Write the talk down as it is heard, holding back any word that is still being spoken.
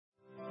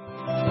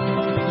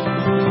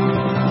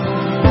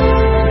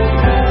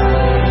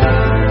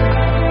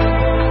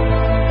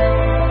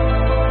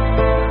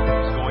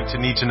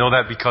to know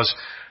that because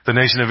the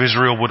nation of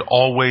Israel would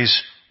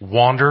always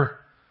wander.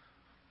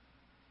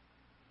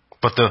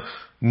 But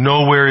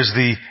nowhere is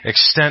the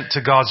extent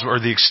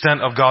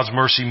of God's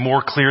mercy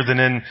more clear than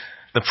in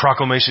the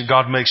proclamation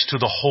God makes to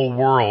the whole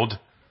world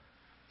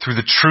through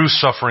the true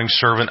suffering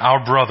servant,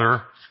 our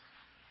brother,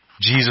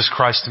 Jesus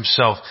Christ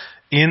himself.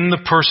 In the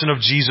person of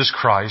Jesus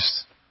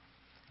Christ,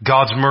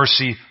 God's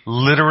mercy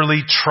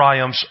literally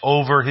triumphs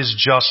over his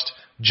just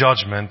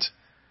judgment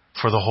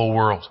for the whole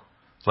world.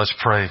 Let's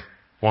pray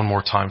one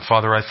more time.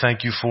 Father, I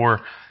thank you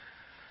for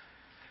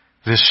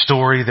this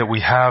story that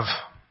we have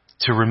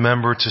to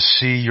remember, to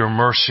see your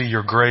mercy,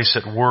 your grace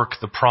at work,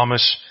 the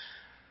promise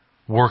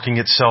working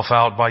itself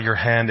out by your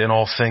hand in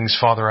all things.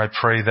 Father, I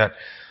pray that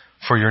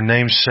for your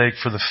name's sake,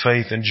 for the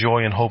faith and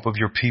joy and hope of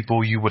your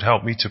people, you would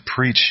help me to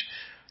preach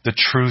the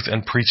truth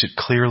and preach it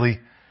clearly.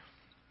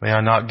 May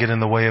I not get in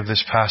the way of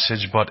this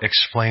passage, but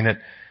explain it.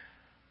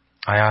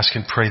 I ask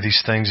and pray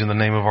these things in the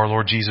name of our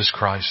Lord Jesus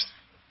Christ.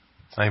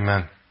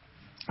 Amen.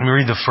 Let me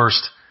read the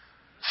first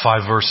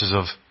 5 verses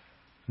of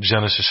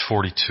Genesis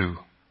 42.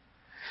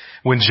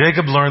 When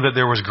Jacob learned that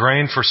there was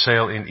grain for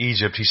sale in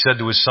Egypt, he said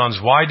to his sons,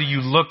 "Why do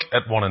you look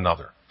at one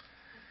another?"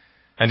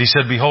 And he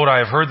said, "Behold, I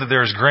have heard that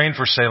there is grain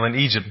for sale in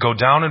Egypt. Go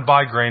down and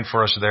buy grain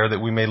for us there, that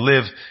we may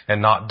live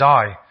and not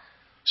die."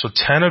 So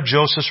 10 of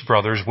Joseph's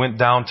brothers went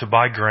down to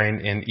buy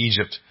grain in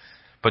Egypt.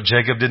 But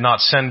Jacob did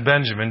not send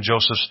Benjamin,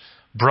 Joseph's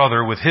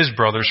brother, with his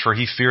brothers, for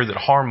he feared that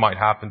harm might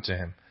happen to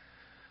him.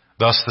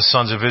 Thus the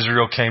sons of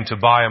Israel came to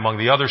buy among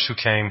the others who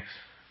came,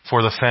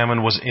 for the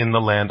famine was in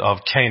the land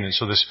of Canaan.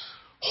 So this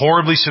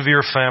horribly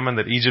severe famine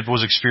that Egypt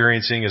was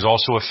experiencing is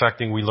also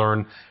affecting, we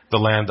learn, the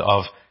land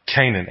of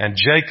Canaan. And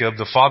Jacob,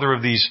 the father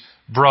of these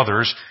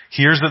brothers,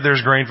 hears that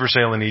there's grain for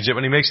sale in Egypt,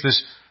 and he makes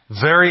this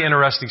very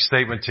interesting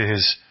statement to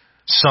his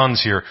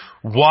sons here.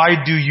 Why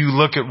do you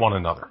look at one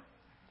another?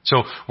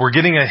 So we're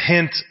getting a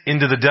hint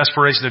into the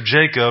desperation of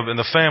Jacob and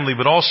the family,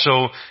 but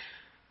also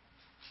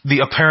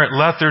the apparent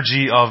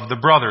lethargy of the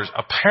brothers.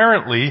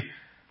 Apparently,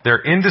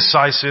 they're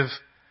indecisive.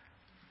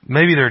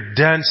 Maybe they're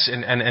dense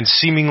and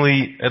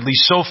seemingly, at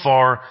least so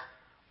far,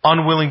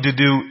 unwilling to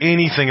do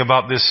anything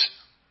about this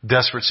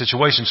desperate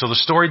situation. So the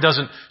story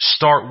doesn't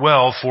start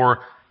well for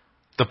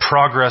the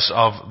progress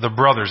of the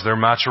brothers, their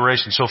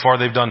maturation. So far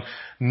they've done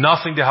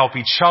nothing to help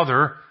each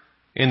other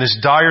in this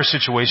dire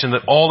situation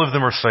that all of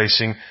them are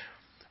facing.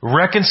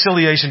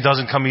 Reconciliation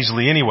doesn't come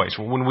easily anyways.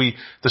 When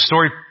the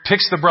story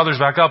picks the brothers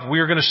back up, we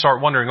are going to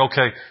start wondering,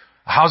 okay,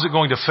 how's it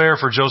going to fare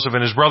for Joseph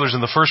and his brothers?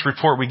 And the first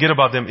report we get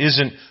about them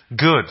isn't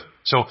good.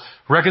 So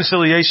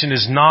reconciliation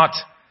is not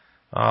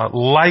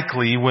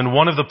likely when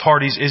one of the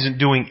parties isn't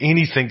doing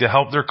anything to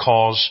help their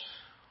cause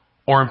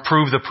or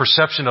improve the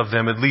perception of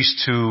them, at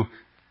least to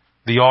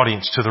the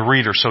audience, to the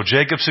reader. So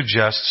Jacob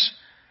suggests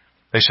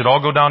they should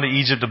all go down to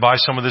Egypt to buy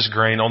some of this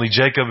grain. Only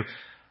Jacob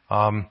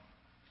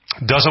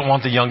doesn't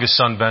want the youngest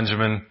son,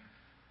 Benjamin,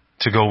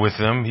 to go with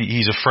them.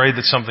 He's afraid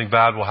that something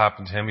bad will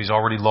happen to him. He's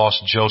already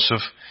lost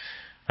Joseph,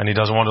 and he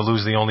doesn't want to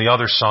lose the only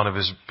other son of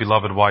his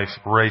beloved wife,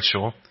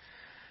 Rachel.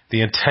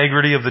 The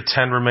integrity of the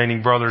 10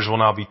 remaining brothers will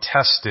now be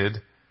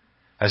tested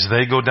as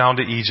they go down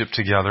to Egypt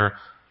together,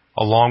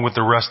 along with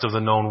the rest of the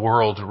known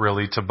world,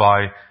 really, to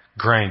buy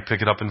grain.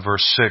 Pick it up in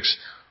verse 6.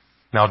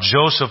 Now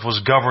Joseph was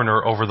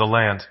governor over the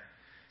land.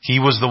 He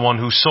was the one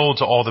who sold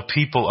to all the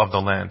people of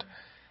the land.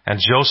 And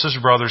Joseph's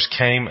brothers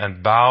came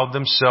and bowed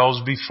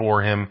themselves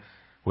before him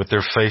with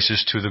their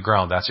faces to the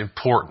ground. That's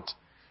important.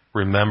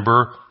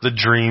 Remember the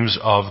dreams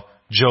of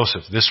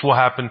Joseph. This will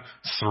happen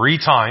 3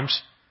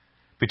 times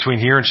between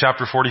here and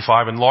chapter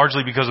 45, and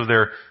largely because of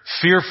their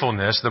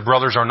fearfulness, the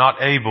brothers are not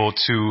able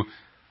to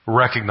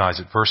recognize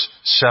it. Verse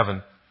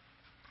 7.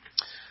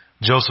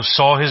 Joseph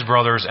saw his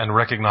brothers and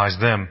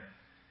recognized them,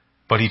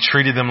 but he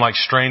treated them like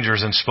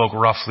strangers and spoke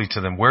roughly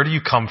to them. "Where do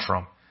you come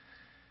from?"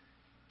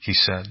 he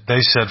said. They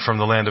said, "From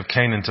the land of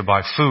Canaan to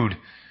buy food."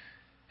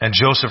 And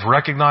Joseph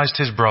recognized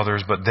his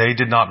brothers, but they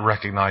did not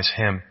recognize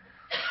him.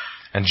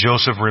 And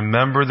Joseph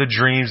remembered the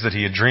dreams that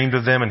he had dreamed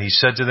of them, and he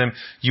said to them,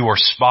 "You are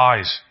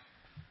spies.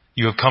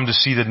 You have come to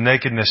see the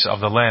nakedness of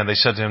the land." They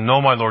said to him, "No,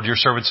 my lord, your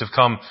servants have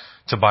come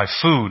to buy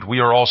food. We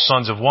are all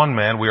sons of one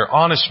man. We are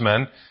honest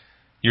men.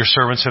 Your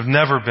servants have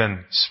never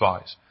been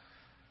spies."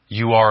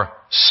 "You are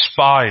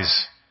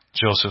spies,"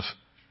 Joseph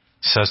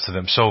says to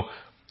them. So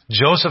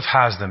Joseph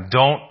has them.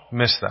 Don't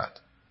miss that.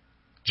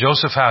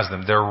 Joseph has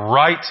them. They're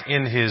right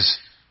in his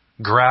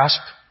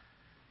grasp.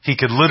 He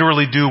could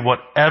literally do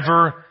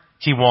whatever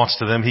he wants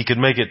to them. He could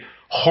make it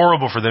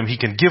horrible for them. He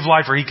can give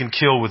life or he can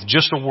kill with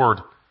just a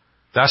word.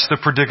 That's the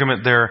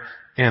predicament they're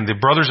in. The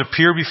brothers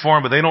appear before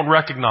him, but they don't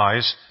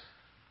recognize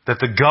that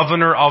the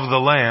governor of the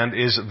land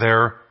is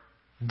their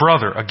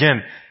brother.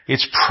 Again,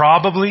 it's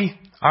probably,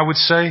 I would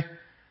say,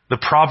 the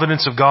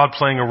providence of God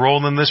playing a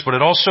role in this, but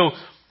it also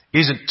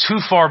isn't too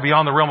far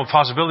beyond the realm of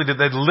possibility that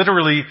they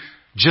literally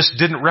just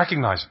didn't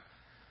recognize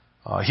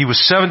him. He was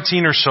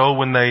 17 or so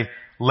when they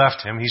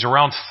left him. He's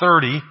around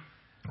 30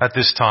 at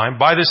this time.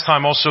 By this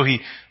time also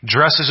he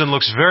dresses and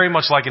looks very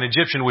much like an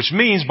Egyptian, which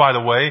means, by the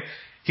way,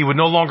 he would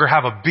no longer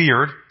have a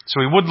beard. So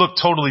he would look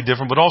totally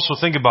different, but also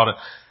think about it.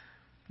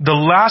 The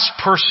last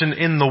person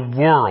in the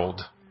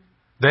world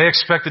they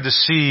expected to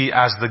see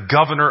as the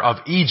governor of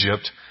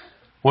Egypt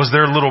was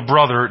their little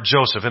brother,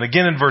 Joseph. And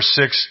again in verse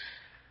 6,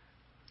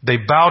 they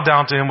bowed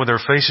down to him with their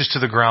faces to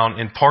the ground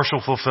in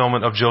partial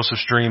fulfillment of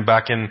Joseph's dream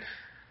back in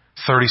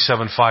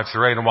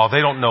 37:5-8. And while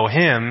they don't know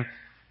him,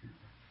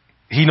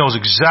 he knows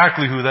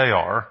exactly who they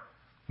are,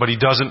 but he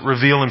doesn't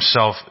reveal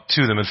himself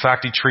to them. In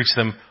fact, he treats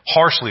them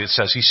harshly, it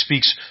says. He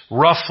speaks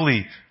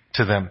roughly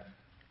to them.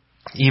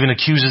 He even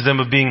accuses them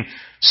of being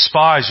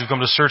spies who've come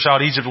to search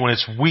out Egypt when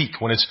it's weak,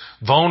 when it's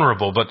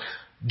vulnerable. But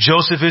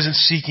Joseph isn't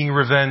seeking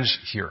revenge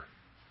here.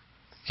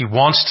 He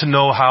wants to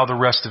know how the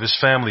rest of his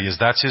family is.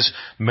 That's his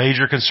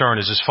major concern.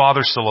 Is his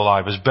father still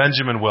alive? Is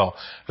Benjamin well?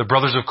 The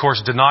brothers, of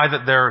course, deny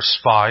that they're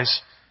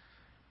spies.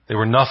 They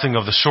were nothing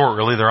of the sort,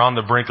 really. They're on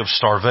the brink of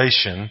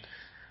starvation.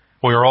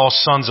 We are all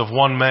sons of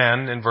one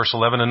man, in verse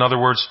 11. In other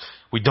words,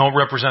 we don't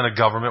represent a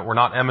government. We're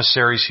not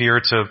emissaries here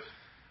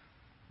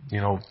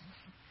to,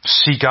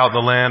 seek out the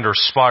land or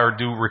spy or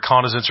do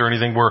reconnaissance or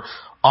anything. We're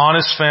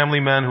honest family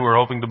men who are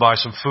hoping to buy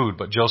some food.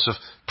 But Joseph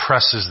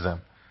presses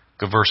them.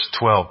 Look at verse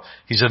 12.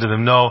 He said to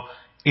them, "No,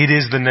 it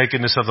is the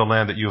nakedness of the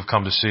land that you have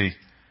come to see."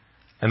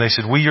 And they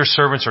said, "We, your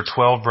servants, are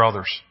 12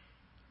 brothers,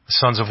 the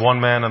sons of one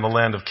man in the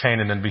land of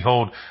Canaan. And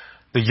behold,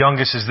 the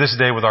youngest is this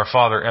day with our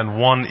father, and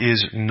one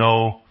is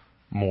no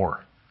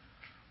more."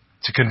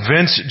 To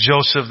convince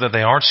Joseph that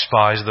they aren't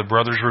spies, the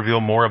brothers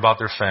reveal more about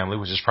their family,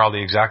 which is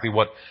probably exactly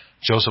what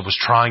Joseph was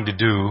trying to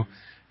do,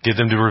 get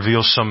them to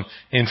reveal some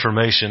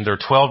information. They're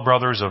 12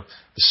 brothers of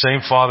the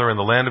same father in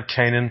the land of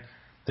Canaan.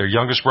 Their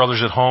youngest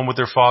brother's at home with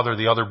their father.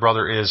 The other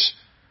brother is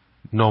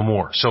no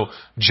more. So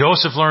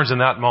Joseph learns in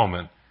that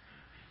moment,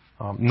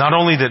 not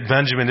only that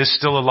Benjamin is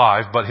still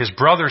alive, but his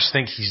brothers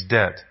think he's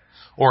dead.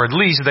 Or at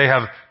least they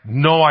have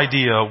no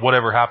idea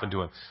whatever happened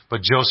to him.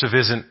 But Joseph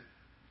isn't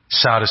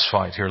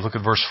satisfied here. Look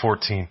at verse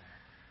 14.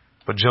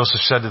 But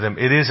Joseph said to them,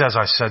 "It is as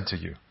I said to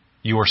you,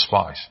 you are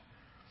spies.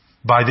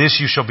 By this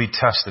you shall be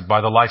tested,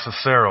 by the life of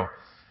Pharaoh.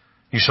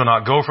 You shall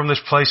not go from this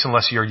place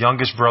unless your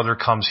youngest brother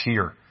comes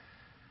here.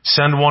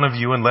 Send one of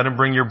you and let him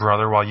bring your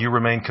brother while you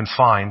remain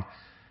confined,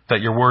 that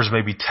your words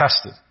may be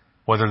tested,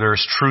 whether there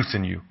is truth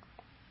in you.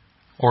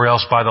 Or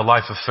else by the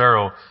life of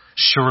Pharaoh,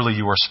 surely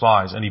you are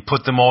spies." And he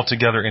put them all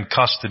together in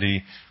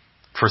custody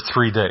for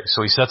 3 days.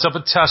 So he sets up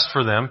a test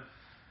for them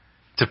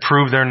to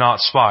prove they're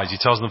not spies. He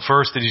tells them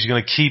first that he's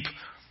going to keep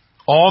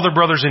all the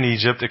brothers in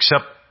Egypt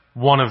except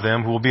one of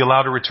them who will be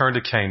allowed to return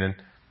to Canaan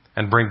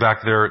and bring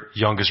back their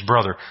youngest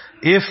brother.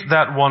 If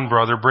that one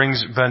brother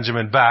brings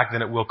Benjamin back,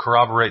 then it will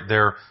corroborate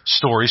their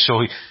story.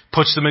 So he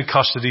puts them in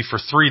custody for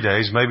 3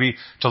 days, maybe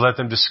to let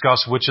them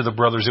discuss which of the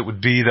brothers it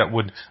would be that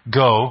would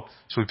go.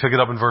 So we pick it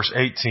up in verse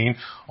 18.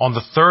 On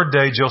the 3rd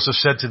day, Joseph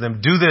said to them,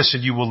 "Do this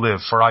and you will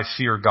live, for I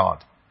fear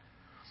God.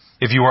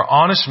 If you are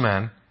honest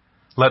men,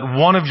 let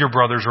one of your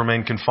brothers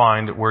remain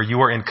confined where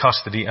you are in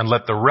custody, and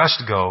let the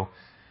rest go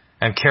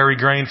and carry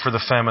grain for the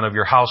famine of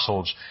your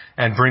households,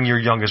 and bring your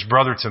youngest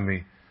brother to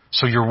me.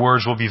 So your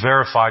words will be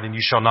verified, and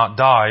you shall not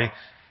die."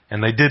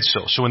 And they did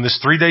so. So in this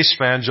 3-day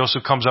span,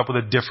 Joseph comes up with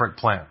a different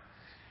plan.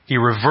 He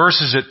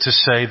reverses it to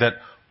say that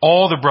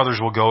all the brothers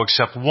will go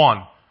except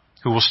one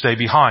who will stay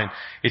behind.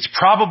 It's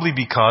probably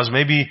because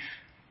maybe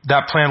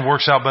that plan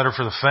works out better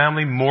for the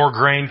family. More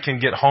grain can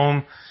get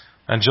home.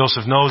 And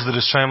Joseph knows that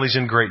his family's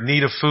in great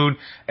need of food,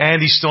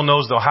 and he still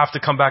knows they'll have to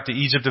come back to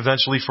Egypt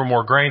eventually for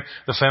more grain.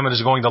 The famine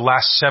is going to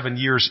last 7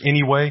 years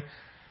anyway.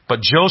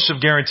 But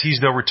Joseph guarantees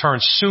they'll return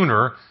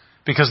sooner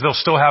because they'll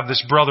still have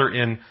this brother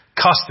in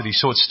custody.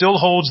 So it still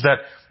holds that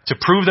to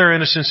prove their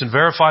innocence and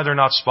verify they're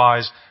not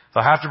spies,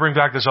 they'll have to bring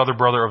back this other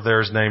brother of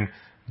theirs named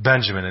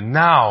Benjamin. And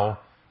now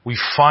we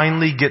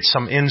finally get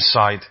some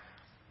insight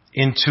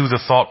into the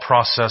thought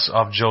process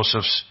of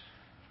Joseph's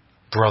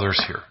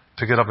brothers here.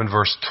 Pick it up in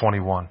verse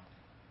 21.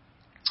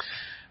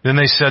 Then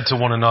they said to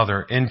one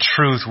another, "In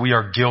truth, we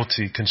are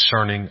guilty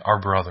concerning our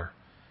brother,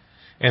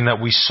 in that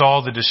we saw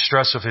the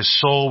distress of his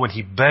soul when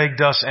he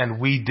begged us, and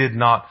we did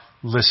not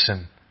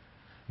listen.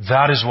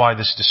 That is why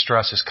this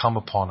distress has come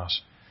upon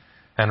us."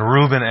 And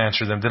Reuben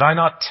answered them, "Did I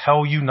not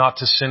tell you not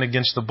to sin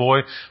against the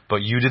boy?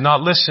 But you did not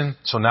listen.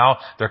 So now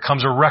there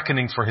comes a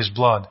reckoning for his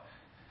blood."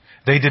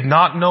 They did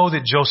not know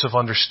that Joseph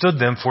understood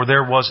them, for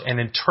there was an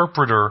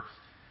interpreter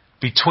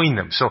between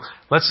them. So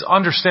let's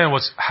understand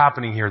what's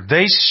happening here.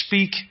 They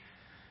speak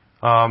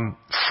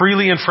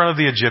freely in front of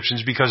the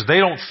Egyptians because they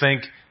don't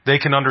think they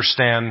can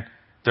understand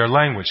their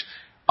language.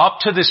 Up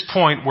to this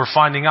point, we're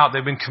finding out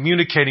they've been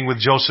communicating with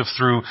Joseph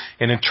through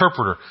an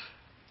interpreter.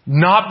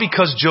 Not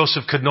because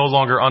Joseph could no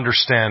longer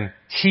understand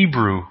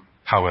Hebrew,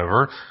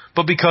 however,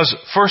 but because,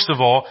 first of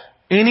all,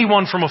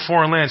 anyone from a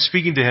foreign land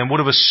speaking to him would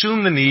have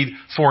assumed the need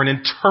for an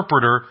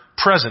interpreter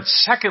present.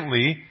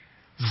 Secondly,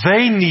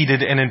 they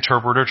needed an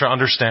interpreter to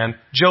understand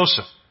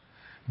Joseph.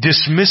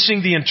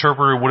 Dismissing the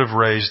interpreter would have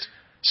raised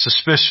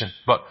suspicion.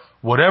 But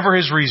whatever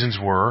his reasons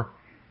were,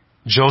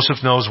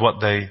 Joseph knows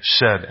what they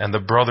said. And the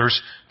brothers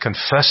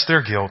confessed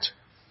their guilt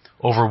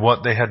over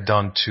what they had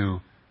done to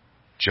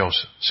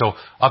Joseph. So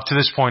up to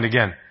this point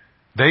again,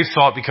 They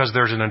thought because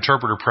there's an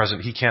interpreter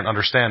present, he can't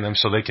understand them,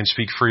 so they can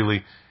speak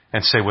freely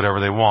and say whatever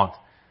they want.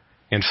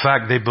 In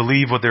fact, they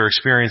believe what they're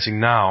experiencing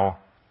now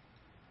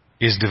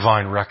is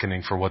divine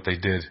reckoning for what they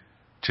did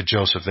to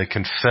Joseph. They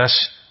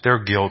confess their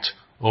guilt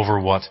over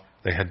what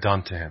they had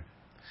done to him.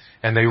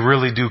 And they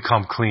really do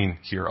come clean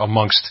here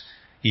amongst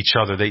each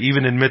other. They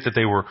even admit that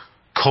they were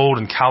cold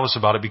and callous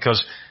about it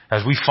because,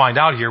 as we find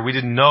out here, we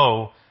didn't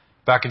know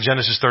back in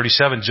Genesis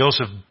 37,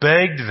 Joseph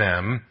begged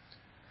them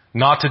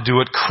not to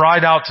do it,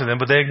 cried out to them,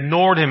 but they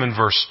ignored him in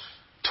verse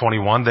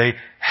 21. They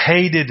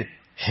hated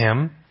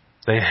him.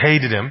 They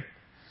hated him.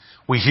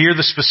 We hear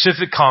the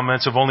specific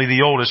comments of only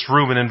the oldest,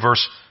 Reuben, in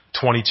verse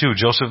 22.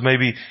 Joseph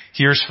maybe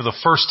hears for the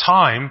first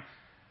time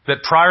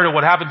that prior to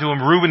what happened to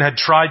him, Reuben had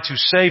tried to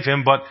save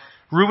him, but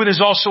Reuben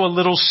is also a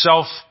little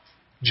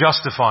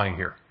self-justifying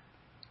here.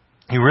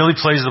 He really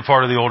plays the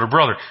part of the older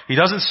brother. He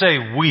doesn't say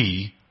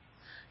we,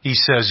 he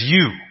says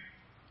you.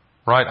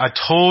 Right? I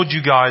told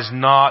you guys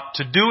not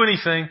to do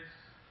anything,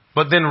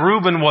 but then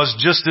Reuben was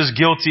just as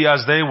guilty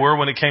as they were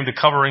when it came to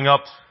covering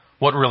up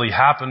what really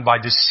happened by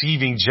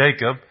deceiving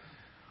Jacob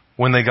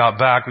when they got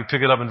back. We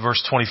pick it up in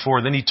verse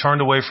 24. Then he turned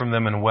away from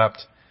them and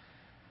wept,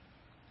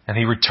 and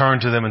he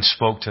returned to them and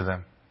spoke to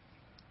them.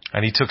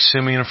 And he took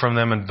Simeon from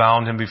them and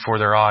bound him before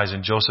their eyes.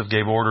 And Joseph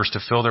gave orders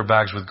to fill their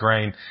bags with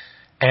grain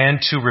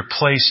and to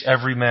replace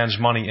every man's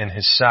money in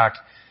his sack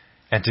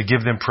and to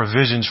give them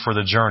provisions for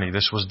the journey.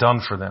 This was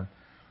done for them.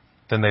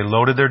 Then they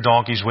loaded their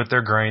donkeys with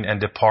their grain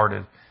and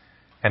departed.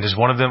 And as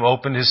one of them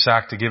opened his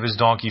sack to give his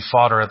donkey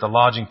fodder at the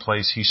lodging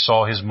place, he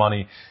saw his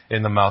money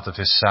in the mouth of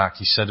his sack.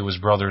 He said to his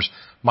brothers,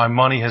 "My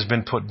money has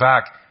been put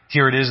back.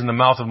 Here it is in the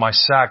mouth of my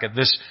sack." At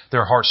this,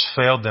 their hearts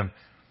failed them.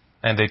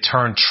 And they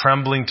turned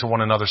trembling to one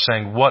another,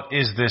 saying, "What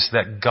is this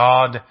that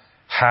God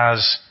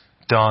has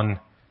done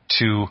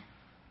to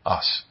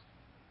us?"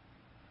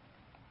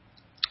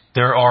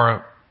 There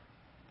are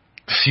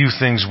few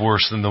things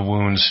worse than the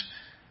wounds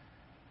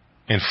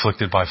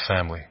inflicted by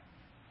family,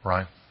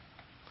 right?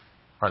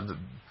 Right?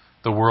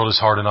 The world is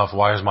hard enough.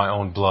 Why is my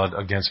own blood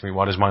against me?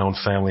 Why does my own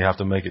family have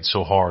to make it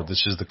so hard?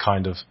 This is the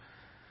kind of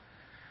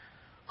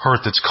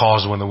hurt that's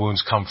caused when the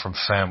wounds come from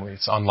family.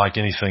 It's unlike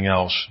anything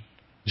else.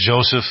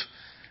 Joseph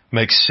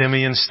makes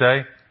Simeon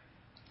stay,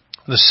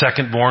 the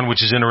second born,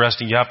 which is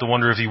interesting. You have to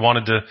wonder if he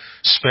wanted to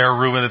spare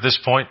Reuben at this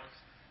point,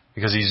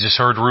 because he's just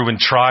heard Reuben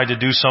try to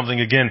do something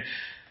again.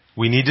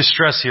 We need to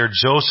stress here,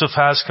 Joseph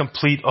has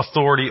complete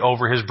authority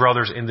over his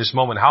brothers in this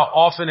moment. How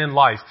often in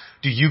life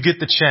do you get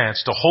the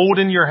chance to hold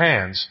in your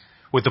hands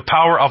with the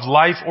power of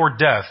life or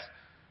death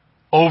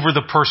over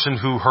the person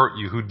who hurt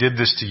you, who did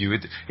this to you?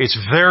 It's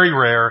very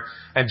rare.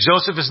 And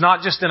Joseph is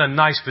not just in a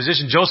nice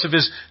position. Joseph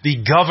is the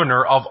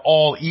governor of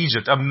all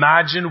Egypt.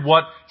 Imagine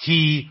what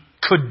he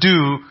could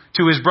do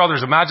to his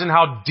brothers. Imagine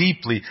how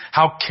deeply,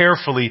 how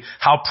carefully,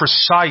 how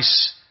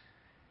precise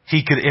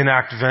he could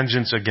enact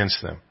vengeance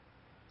against them.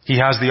 He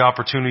has the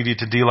opportunity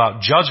to deal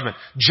out judgment,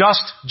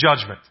 just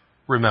judgment,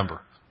 remember,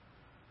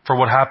 for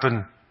what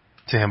happened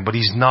to him. But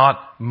he's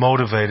not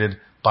motivated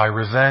by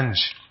revenge.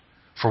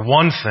 For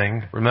one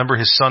thing, remember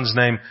his son's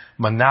name,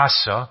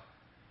 Manasseh,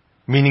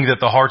 meaning that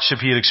the hardship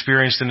he had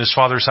experienced in his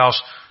father's house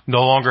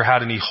no longer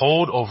had any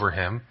hold over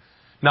him.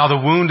 Now the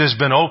wound has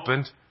been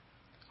opened.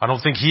 I don't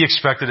think he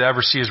expected to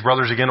ever see his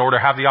brothers again or to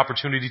have the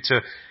opportunity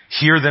to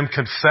hear them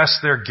confess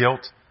their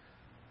guilt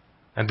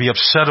and be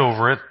upset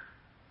over it.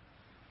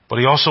 But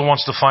he also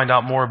wants to find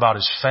out more about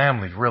his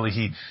family. Really,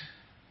 he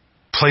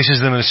places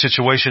them in a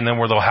situation then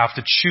where they'll have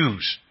to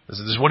choose. This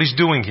is what he's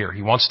doing here.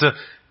 He wants to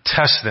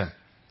test them.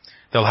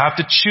 They'll have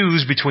to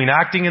choose between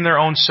acting in their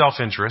own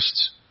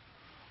self-interests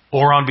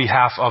or on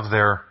behalf of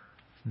their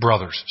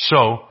brothers.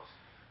 So,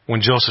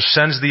 when Joseph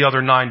sends the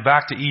other 9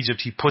 back to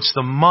Egypt, he puts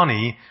the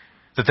money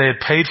that they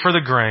had paid for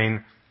the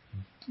grain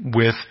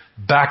with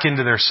back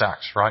into their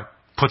sacks, right?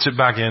 Puts it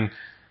back in.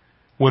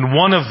 When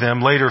one of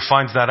them later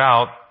finds that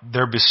out,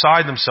 they're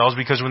beside themselves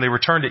because when they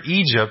return to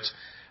Egypt,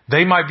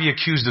 they might be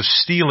accused of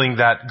stealing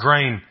that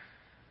grain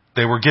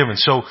they were given.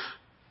 So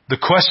the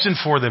question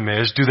for them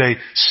is, do they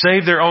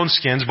save their own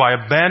skins by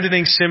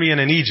abandoning Simeon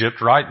in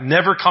Egypt, right?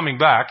 Never coming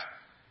back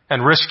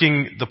and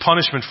risking the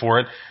punishment for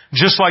it,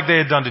 just like they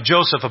had done to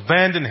Joseph,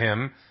 abandon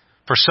him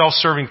for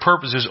self-serving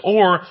purposes,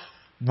 or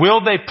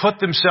will they put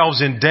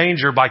themselves in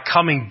danger by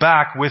coming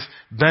back with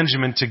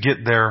Benjamin to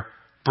get their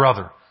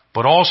brother?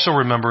 But also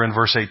remember in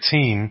verse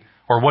 18,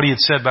 or what he had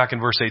said back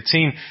in verse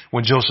 18,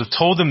 when Joseph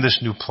told them this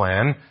new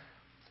plan,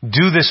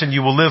 "Do this and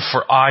you will live,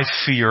 for I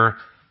fear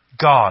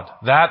God."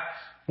 That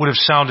would have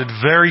sounded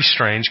very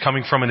strange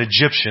coming from an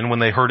Egyptian when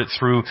they heard it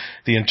through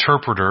the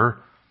interpreter,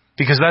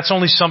 because that's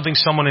only something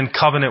someone in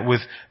covenant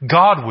with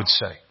God would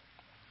say.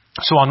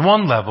 So on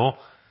one level,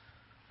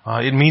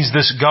 it means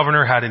this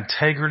governor had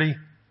integrity,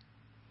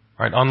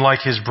 right?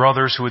 Unlike his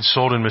brothers who had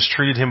sold and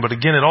mistreated him. But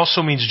again, it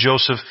also means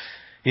Joseph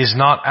is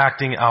not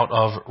acting out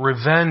of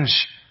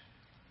revenge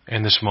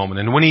in this moment.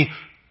 And when he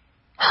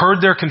heard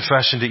their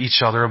confession to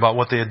each other about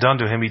what they had done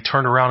to him, he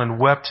turned around and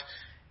wept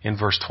in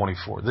verse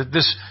 24.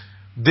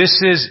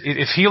 This is,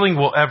 if healing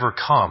will ever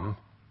come,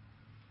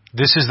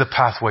 this is the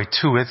pathway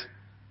to it.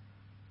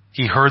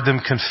 He heard them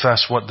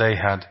confess what they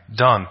had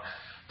done.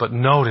 But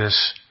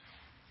notice,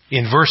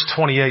 in verse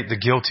 28, the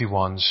guilty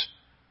ones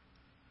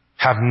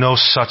have no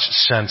such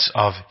sense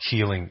of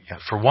healing yet.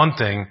 For one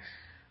thing,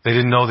 they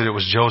didn't know that it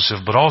was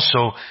Joseph, but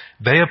also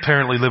they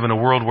apparently live in a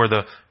world where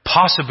the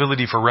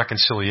possibility for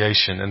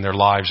reconciliation in their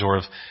lives, or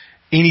of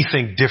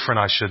anything different,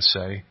 I should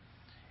say,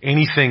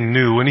 anything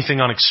new,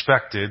 anything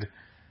unexpected,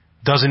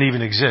 doesn't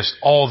even exist.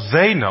 All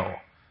they know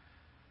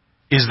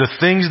is the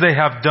things they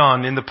have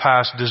done in the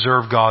past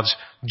deserve God's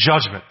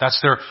judgment. That's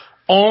their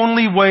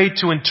only way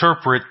to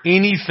interpret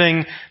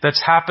anything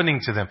that's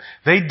happening to them.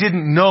 They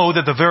didn't know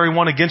that the very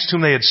one against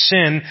whom they had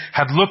sinned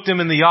had looked them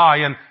in the eye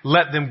and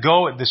let them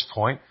go at this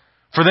point.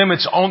 For them,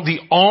 it's the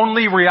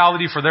only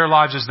reality for their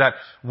lives is that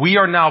we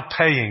are now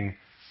paying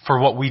for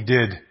what we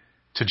did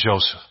to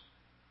Joseph.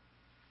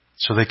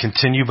 So they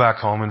continue back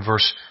home in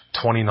verse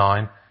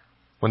 29.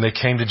 When they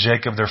came to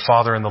Jacob, their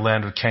father, in the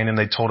land of Canaan,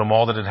 they told him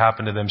all that had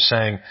happened to them,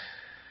 saying,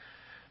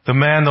 "The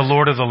man, the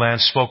Lord of the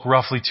land, spoke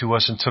roughly to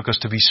us and took us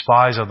to be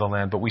spies of the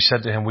land. But we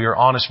said to him, we are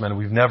honest men.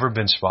 We've never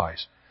been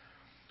spies.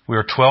 We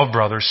are 12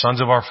 brothers,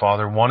 sons of our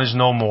father. One is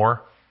no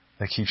more."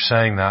 They keep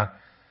saying that.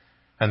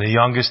 "And the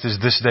youngest is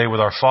this day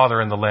with our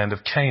father in the land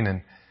of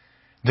Canaan."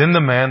 Then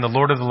the man, the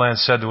Lord of the land,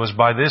 said to us,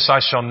 "By this I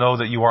shall know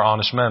that you are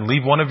honest men.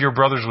 Leave one of your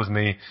brothers with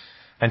me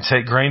and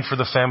take grain for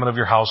the famine of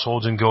your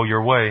households and go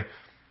your way.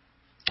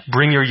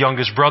 Bring your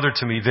youngest brother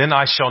to me. Then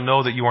I shall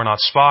know that you are not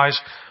spies,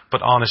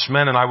 but honest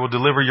men, and I will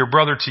deliver your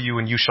brother to you,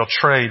 and you shall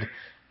trade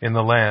in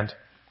the land."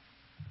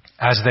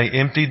 As they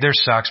emptied their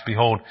sacks,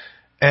 behold,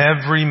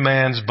 every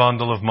man's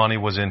bundle of money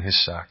was in his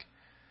sack.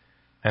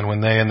 And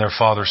when they and their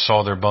father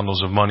saw their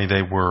bundles of money,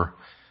 they were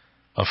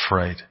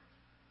afraid.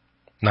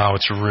 Now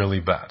it's really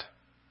bad.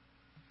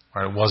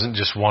 Right? It wasn't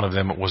just one of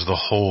them, it was the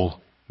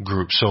whole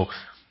group. So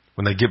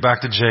when they get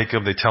back to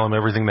Jacob, they tell him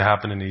everything that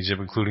happened in Egypt,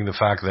 including the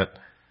fact that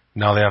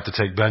now they have to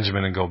take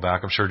Benjamin and go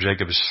back. I'm sure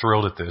Jacob is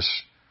thrilled at this.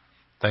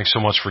 Thanks so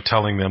much for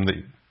telling them that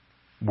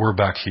we're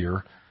back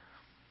here.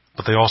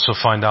 But they also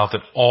find out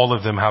that all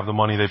of them have the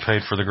money they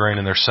paid for the grain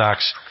in their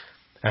sacks,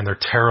 and they're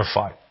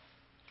terrified.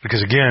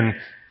 Because again,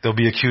 they'll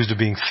be accused of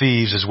being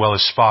thieves as well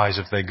as spies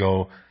if they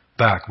go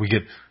back. We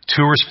get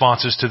two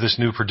responses to this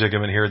new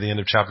predicament here at the end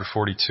of chapter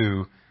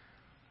 42.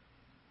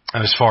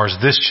 And as far as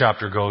this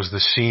chapter goes, the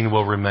scene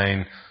will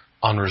remain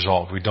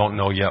unresolved. We don't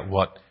know yet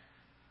what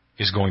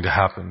is going to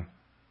happen.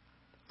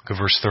 Look at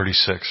verse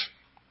 36.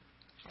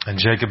 "And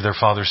Jacob their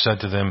father said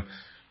to them,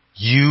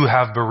 'You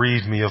have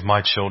bereaved me of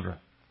my children.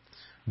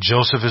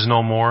 Joseph is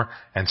no more,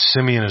 and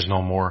Simeon is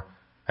no more,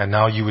 and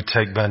now you would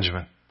take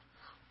Benjamin.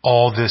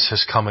 All this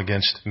has come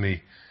against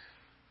me.'"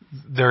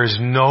 There is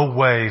no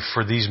way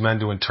for these men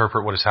to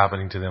interpret what is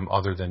happening to them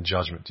other than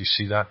judgment. Do you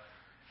see that?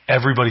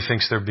 Everybody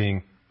thinks they're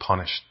being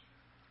punished.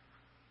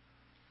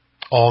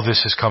 "All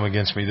this has come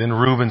against me." Then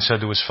Reuben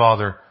said to his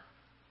father,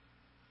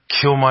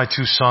 "Kill my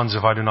 2 sons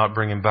if I do not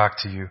bring him back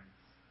to you.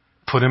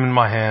 Put him in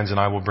my hands and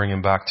I will bring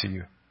him back to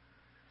you."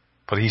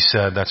 But he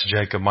said, that's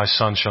Jacob, "My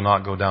son shall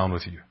not go down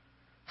with you,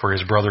 for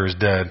his brother is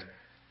dead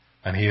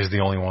and he is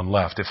the only one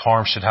left. If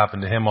harm should happen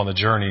to him on the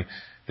journey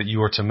that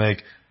you are to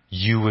make,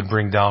 you would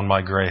bring down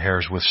my gray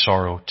hairs with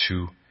sorrow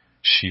to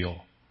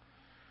Sheol."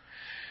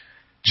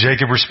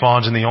 Jacob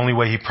responds in the only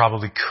way he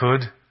probably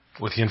could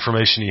with the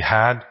information he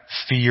had: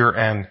 fear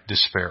and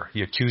despair.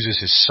 He accuses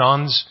his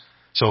sons.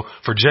 So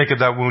for Jacob,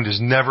 that wound is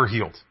never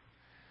healed.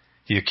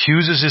 He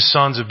accuses his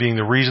sons of being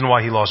the reason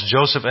why he lost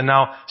Joseph and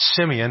now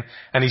Simeon.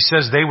 And he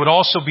says they would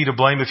also be to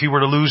blame if he were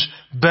to lose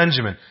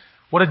Benjamin.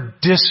 What a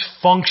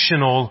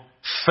dysfunctional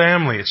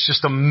family. It's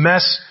just a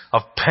mess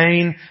of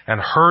pain and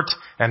hurt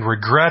and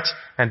regret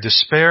and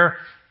despair.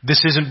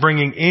 This isn't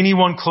bringing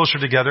anyone closer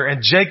together.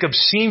 And Jacob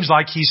seems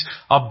like he's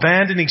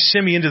abandoning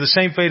Simeon to the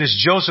same fate as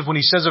Joseph when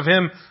he says of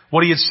him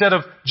what he had said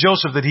of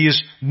Joseph, that he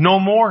is no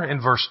more in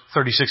verse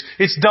 36.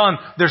 It's done.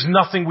 There's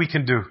nothing we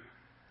can do.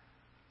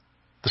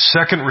 The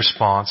second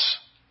response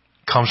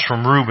comes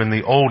from Reuben,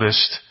 the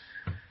oldest,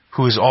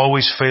 who is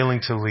always failing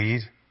to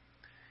lead.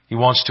 He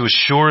wants to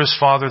assure his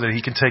father that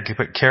he can take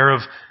care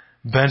of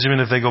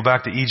Benjamin if they go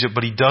back to Egypt,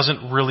 but he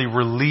doesn't really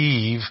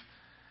relieve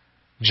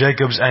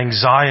Jacob's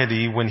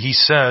anxiety when he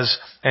says,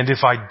 "And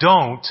if I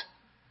don't,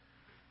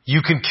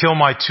 you can kill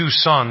my 2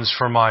 sons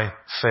for my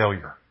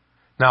failure."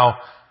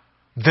 Now,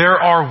 there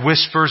are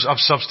whispers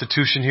of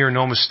substitution here,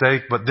 no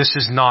mistake, but this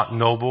is not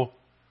noble.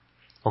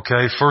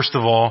 Okay, first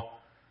of all,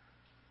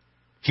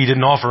 he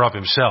didn't offer up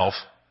himself.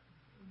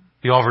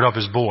 He offered up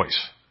his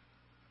boys.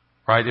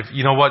 Right?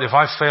 You know what? If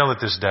I fail at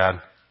this,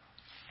 Dad,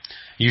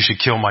 you should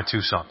kill my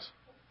 2 sons.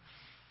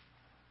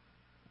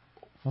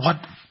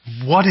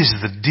 What is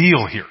the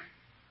deal here?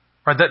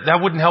 Right?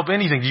 That wouldn't help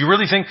anything. Do you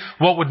really think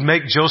what would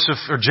make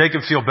Joseph or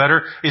Jacob feel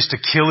better is to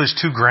kill his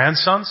 2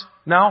 grandsons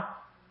now?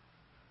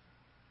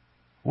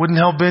 Wouldn't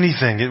help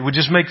anything. It would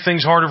just make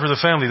things harder for the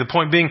family. The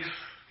point being,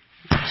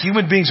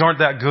 human beings aren't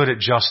that good at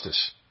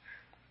justice.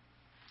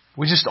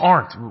 We just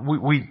aren't.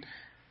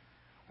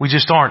 We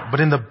just aren't.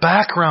 But in the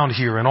background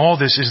here in all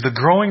this is the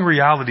growing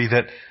reality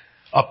that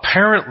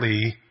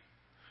apparently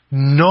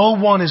No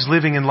one is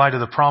living in light of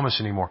the promise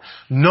anymore.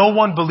 No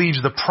one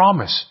believes the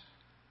promise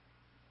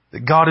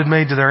that God had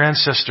made to their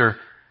ancestor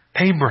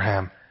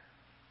Abraham.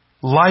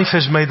 Life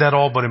has made that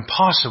all but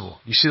impossible.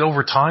 You see,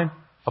 over time,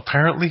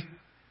 apparently,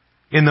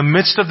 in the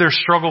midst of their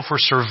struggle for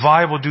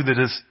survival due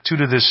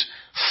to this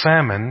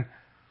famine,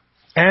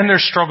 and their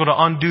struggle to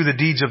undo the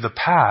deeds of the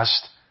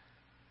past,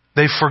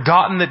 they've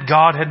forgotten that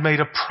God had made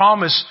a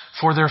promise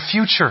for their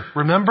future.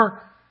 Remember?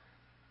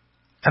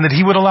 And that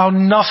He would allow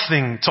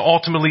nothing to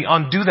ultimately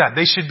undo that.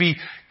 They should be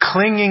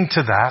clinging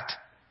to that.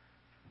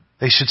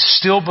 They should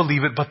still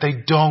believe it, but they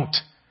don't.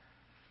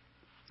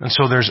 And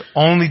so there's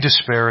only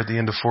despair at the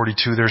end of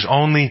 42. There's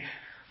only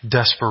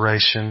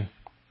desperation.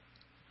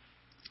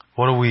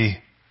 What do we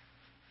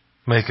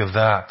make of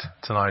that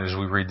tonight as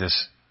we read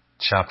this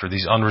chapter?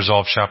 These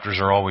unresolved chapters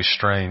are always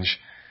strange.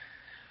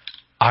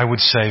 I would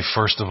say,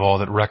 first of all,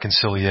 that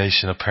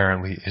reconciliation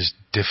apparently is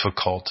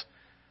difficult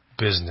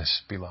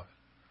business, beloved.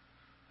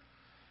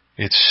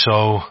 It's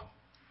so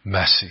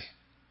messy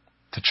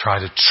to try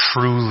to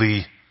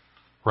truly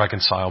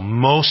reconcile.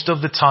 Most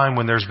of the time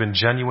when there's been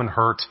genuine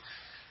hurt,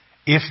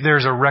 if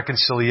there's a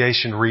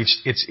reconciliation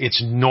reached,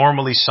 it's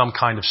normally some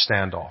kind of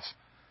standoff.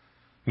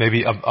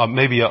 Maybe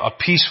a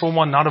peaceful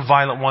one, not a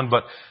violent one,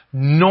 but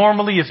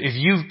normally if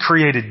you've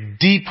created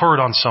deep hurt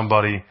on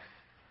somebody,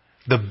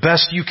 the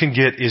best you can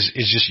get is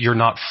just you're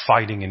not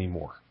fighting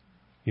anymore.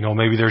 You know,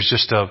 maybe there's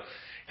just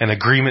an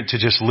agreement to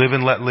just live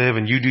and let live,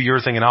 and you do your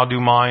thing and I'll do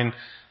mine.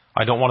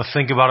 I don't want to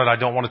think about it. I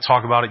don't want to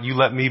talk about it. You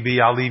let me be.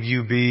 I'll leave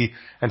you be.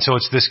 And so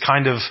it's this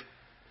kind of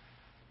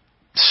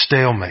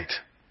stalemate.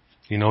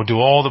 You know, do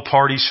all the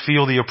parties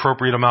feel the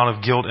appropriate amount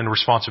of guilt and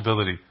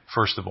responsibility,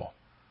 first of all?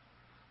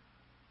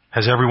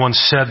 Has everyone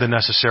said the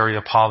necessary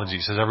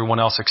apologies? Has everyone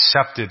else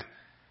accepted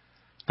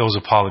those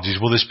apologies?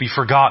 Will this be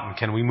forgotten?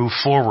 Can we move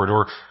forward?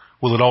 Or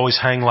will it always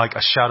hang like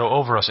a shadow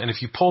over us? And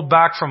if you pull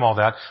back from all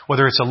that,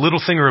 whether it's a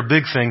little thing or a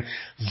big thing,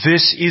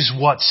 this is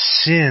what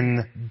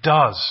sin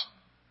does.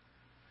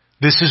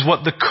 This is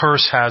what the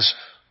curse has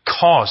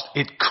caused.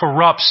 It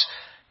corrupts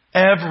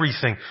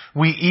everything.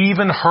 We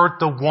even hurt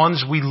the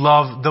ones we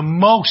love the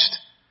most.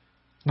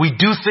 We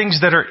do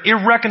things that are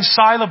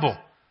irreconcilable,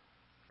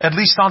 at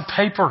least on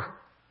paper.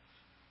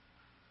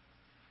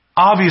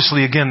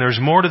 Obviously, again, there's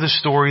more to the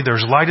story.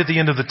 There's light at the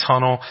end of the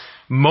tunnel.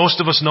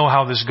 Most of us know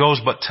how this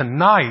goes. But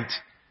tonight,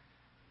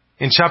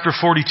 in chapter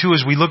 42,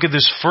 as we look at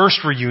this first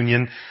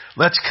reunion,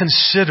 let's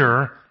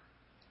consider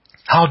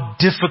how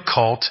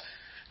difficult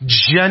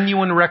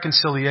genuine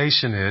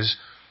reconciliation is,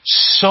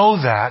 so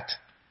that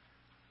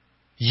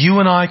you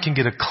and I can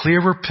get a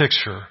clearer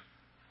picture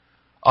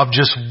of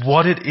just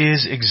what it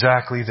is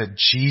exactly that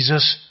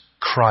Jesus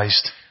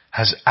Christ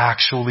has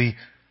actually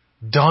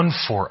done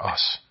for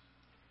us.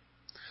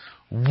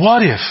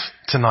 What if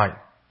tonight,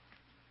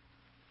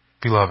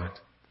 beloved,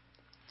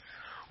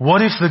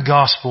 what if the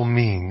gospel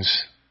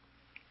means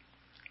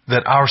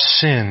that our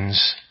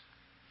sins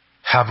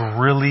have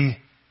really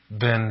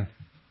been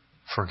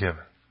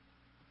forgiven?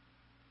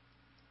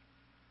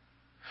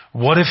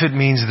 What if it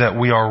means that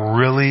we are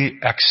really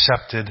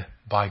accepted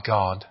by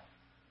God,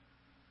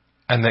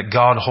 and that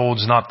God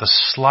holds not the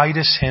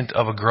slightest hint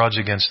of a grudge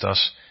against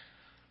us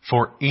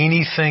for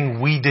anything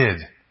we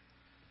did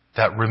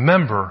that,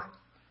 remember,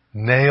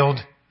 nailed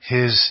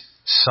His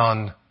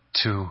Son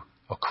to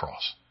a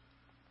cross?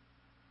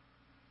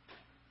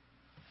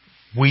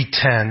 We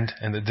tend,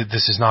 and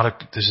this is not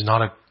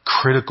a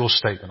critical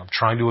statement. I'm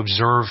trying to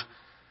observe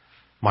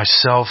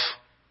myself,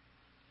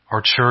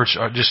 our church,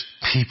 just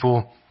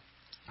people.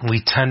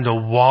 We tend to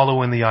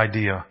wallow in the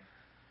idea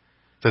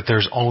that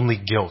there's only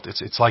guilt.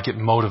 It's like it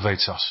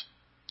motivates us.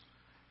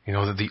 You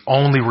know, that the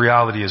only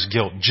reality is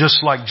guilt.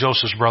 Just like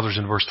Joseph's brothers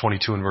in verse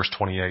 22 and verse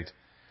 28.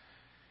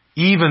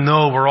 Even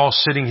though we're all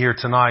sitting here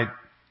tonight,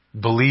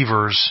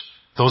 believers,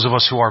 those of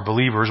us who are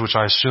believers, which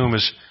I assume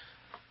is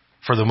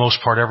for the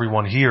most part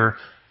everyone here,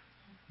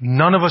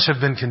 none of us have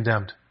been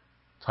condemned.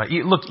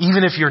 Look,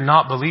 even if you're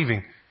not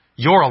believing,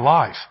 you're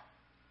alive.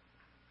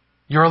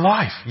 You're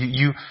alive.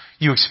 You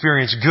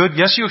experience good.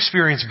 Yes, you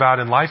experience bad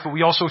in life, but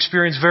we also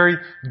experience very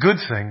good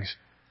things.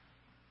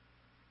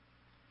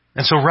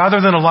 And so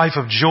rather than a life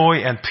of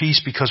joy and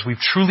peace because we've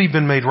truly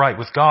been made right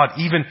with God,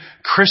 even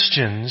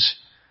Christians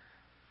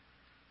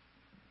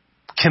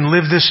can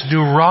live this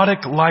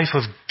neurotic life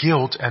of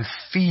guilt and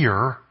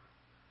fear,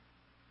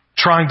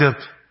 trying to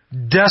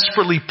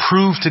desperately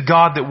prove to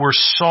God that we're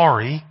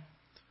sorry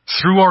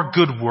through our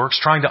good works,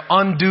 trying to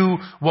undo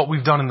what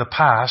we've done in the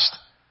past,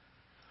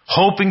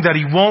 hoping that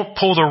He won't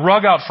pull the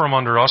rug out from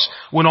under us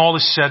when all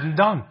is said and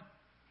done.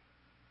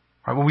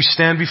 Right, when we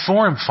stand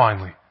before Him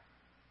finally.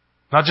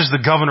 Not just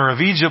the governor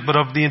of Egypt, but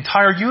of the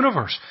entire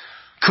universe.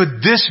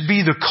 Could this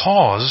be the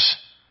cause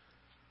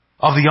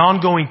of the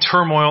ongoing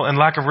turmoil and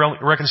lack of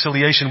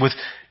reconciliation with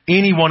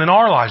anyone in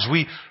our lives?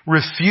 We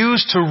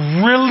refuse to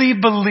really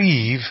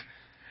believe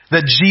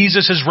that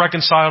Jesus has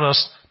reconciled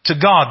us to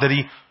God, that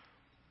He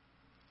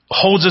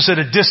holds us at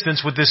a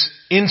distance with this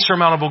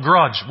insurmountable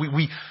grudge.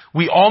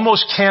 We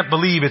almost can't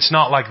believe it's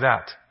not like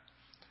that.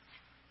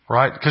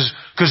 Right?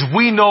 Because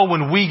we know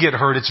when we get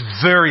hurt, it's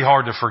very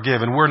hard to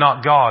forgive, and we're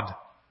not God.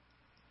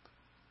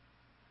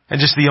 And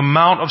just the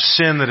amount of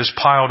sin that is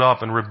piled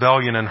up and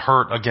rebellion and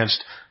hurt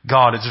against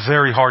God, it's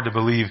very hard to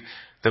believe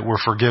that we're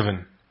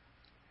forgiven.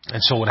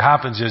 And so what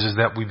happens is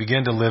that we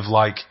begin to live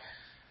like,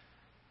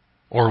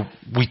 or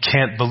we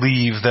can't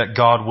believe that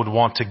God would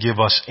want to give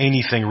us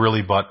anything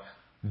really but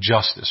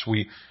justice.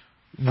 We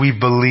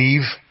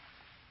believe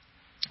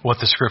what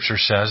the Scripture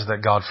says,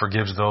 that God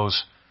forgives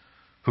those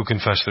who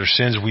confess their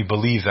sins. We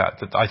believe that.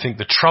 I think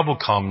the trouble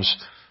comes,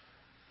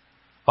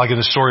 like in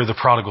the story of the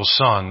prodigal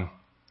son,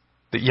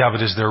 that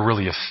but is there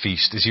really a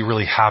feast? Is he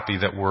really happy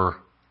that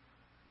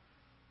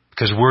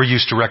because we're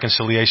used to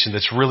reconciliation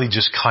that's really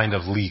just kind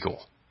of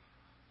legal,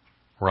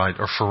 right?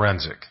 Or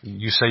forensic.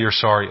 You say you're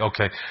sorry,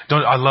 okay.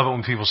 I love it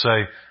when people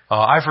say,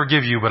 I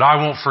forgive you, but I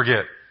won't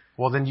forget.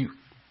 Well, then you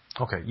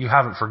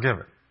haven't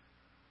forgiven.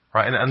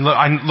 Right? And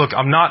look,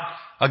 I'm not,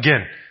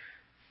 again,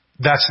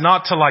 that's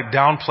not to like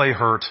downplay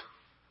hurt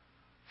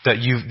that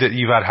you've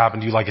had happen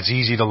to you, like it's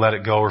easy to let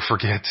it go or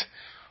forget.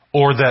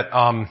 Or that,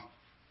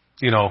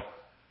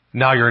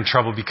 now you're in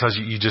trouble because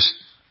you just,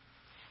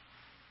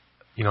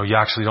 you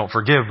actually don't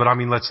forgive. But I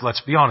mean,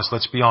 let's be honest.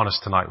 Let's be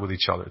honest tonight with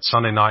each other. It's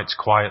Sunday night. It's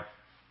quiet.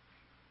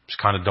 It's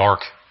kind of dark.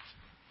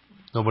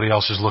 Nobody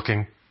else is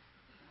looking,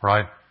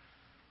 right?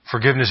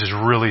 Forgiveness is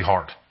really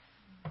hard.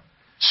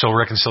 So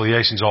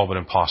reconciliation's all but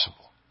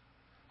impossible,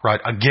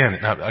 right? Again,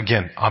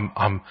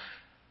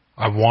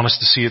 I want us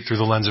to see it through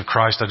the lens of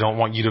Christ. I don't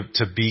want you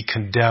to be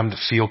condemned,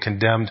 feel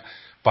condemned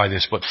by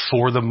this. But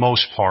for the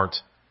most part,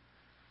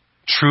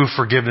 true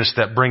forgiveness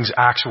that brings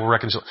actual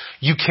reconciliation.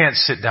 You can't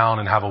sit down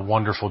and have a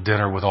wonderful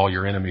dinner with all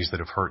your enemies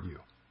that have hurt you.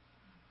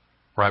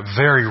 Right?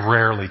 Very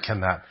rarely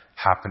can that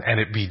happen and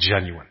it be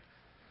genuine.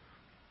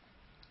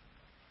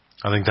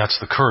 I think that's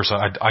the curse.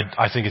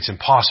 I think it's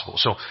impossible.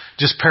 So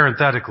just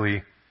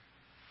parenthetically,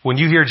 when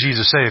you hear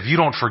Jesus say, if you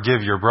don't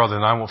forgive your brother,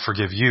 then I won't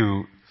forgive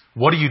you,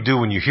 what do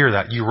when you hear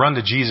that? You run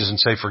to Jesus and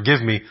say,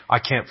 forgive me, I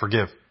can't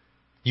forgive.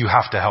 You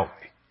have to help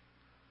me.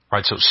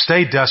 Right? So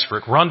stay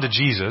desperate. Run to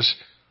Jesus.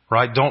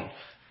 Right? Don't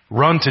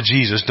run to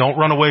Jesus. Don't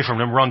run away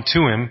from Him. Run to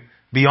Him.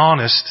 Be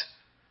honest.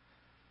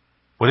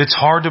 But it's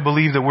hard to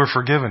believe that we're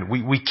forgiven.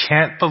 We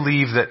can't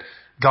believe that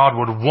God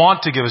would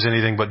want to give us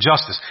anything but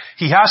justice.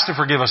 He has to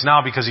forgive us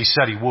now because He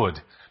said He would.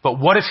 But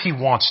what if He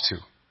wants to?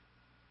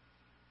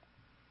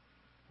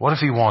 What if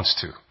He wants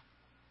to?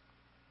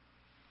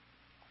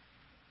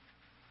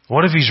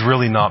 What if He's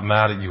really not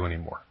mad at you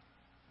anymore?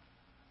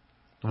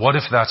 What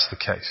if that's the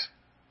case?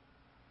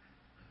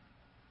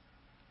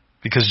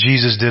 Because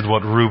Jesus did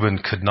what Reuben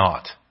could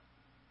not.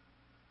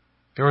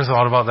 You ever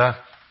thought about that?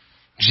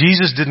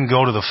 Jesus didn't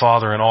go to the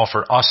Father and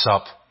offer us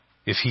up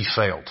if He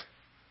failed.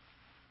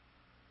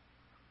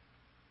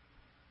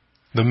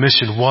 The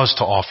mission was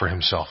to offer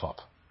Himself up,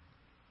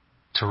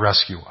 to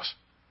rescue us.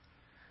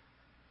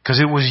 Because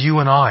it was you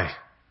and I.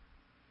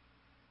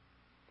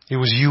 It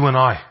was you and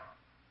I.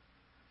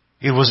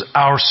 It was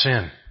our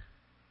sin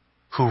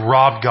who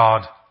robbed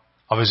God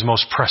of His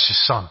most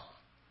precious Son.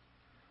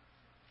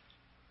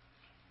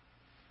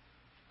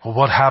 Well,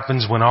 what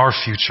happens when our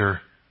future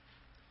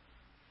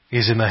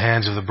is in the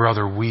hands of the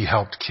brother we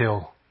helped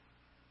kill?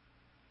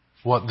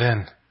 What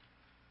then?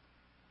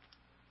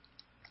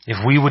 If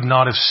we would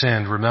not have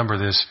sinned, remember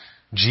this,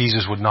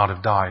 Jesus would not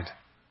have died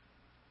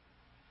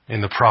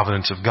in the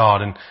providence of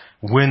God. And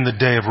when the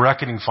day of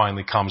reckoning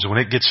finally comes, when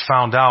it gets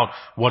found out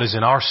what is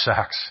in our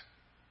sacks,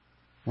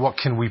 what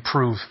can we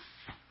prove?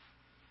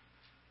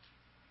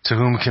 To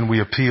whom can we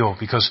appeal?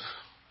 Because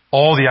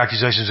all the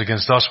accusations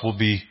against us will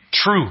be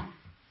true.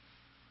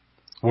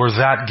 We're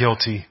that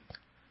guilty,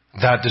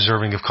 that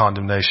deserving of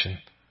condemnation.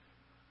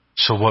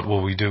 So what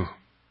will we do?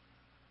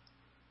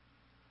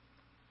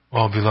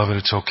 Well, beloved,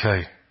 it's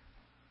okay.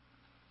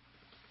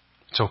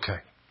 It's okay.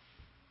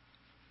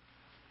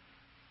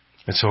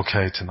 It's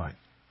okay tonight.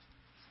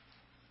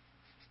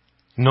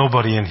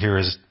 Nobody in here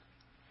is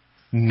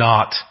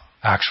not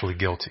actually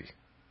guilty.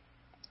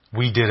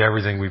 We did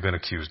everything we've been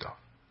accused of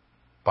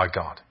by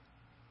God.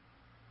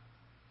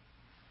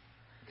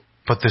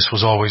 But this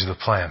was always the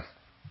plan.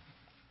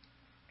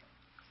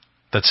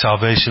 That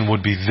salvation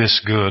would be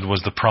this good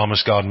was the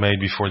promise God made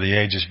before the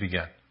ages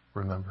began.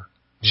 Remember?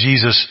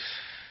 Jesus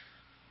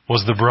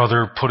was the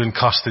brother put in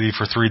custody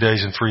for 3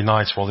 days and 3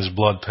 nights while His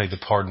blood paid the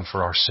pardon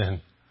for our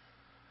sin.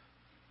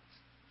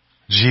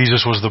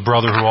 Jesus was the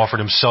brother who offered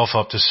Himself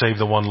up to save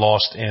the one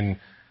lost in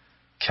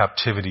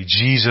captivity.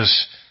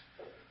 Jesus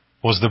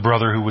was the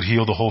brother who would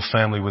heal the whole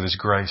family with His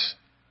grace.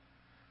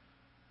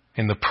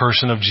 In the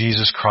person of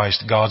Jesus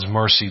Christ, God's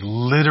mercy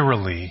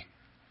literally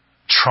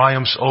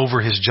triumphs over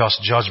His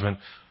just judgment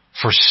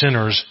for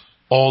sinners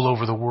all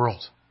over the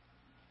world.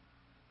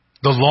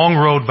 The long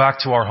road back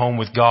to our home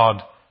with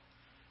God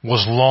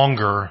was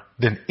longer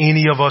than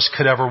any of us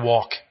could ever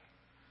walk.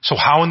 So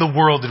how in the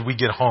world did we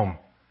get home?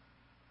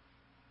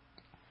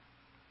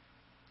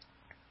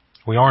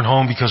 We aren't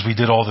home because we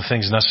did all the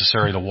things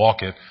necessary to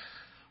walk it.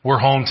 We're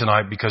home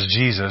tonight because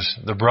Jesus,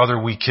 the brother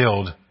we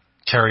killed,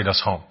 carried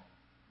us home.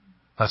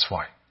 That's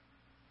why.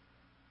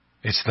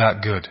 It's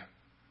that good.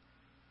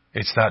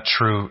 It's that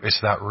true.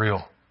 It's that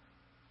real.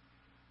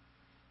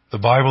 The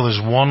Bible is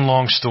one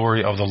long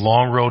story of the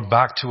long road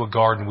back to a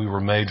garden we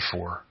were made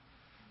for.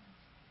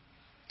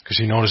 Because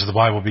you notice the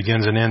Bible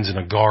begins and ends in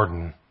a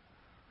garden.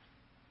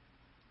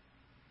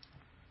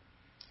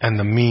 And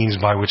the means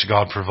by which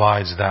God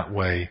provides that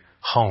way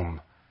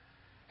home.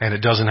 And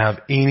it doesn't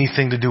have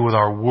anything to do with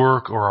our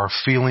work or our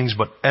feelings,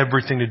 but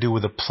everything to do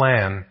with a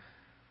plan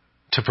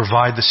to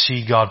provide the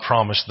seed God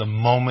promised the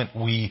moment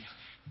we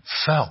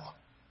fell.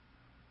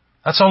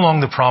 That's how long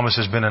the promise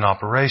has been in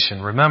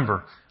operation.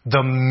 Remember,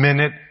 the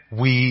minute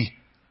we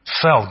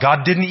fell.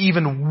 God didn't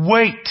even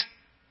wait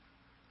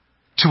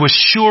to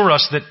assure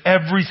us that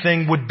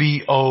everything would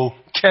be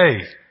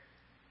okay.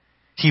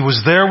 He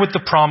was there with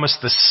the promise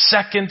the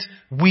second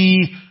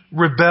we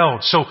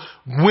rebelled. So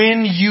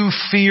when you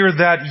fear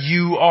that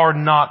you are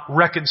not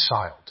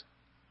reconciled,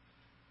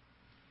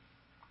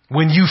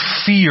 when you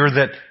fear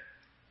that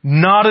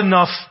not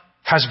enough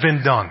has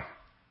been done,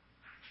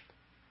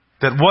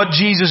 that what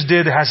Jesus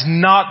did has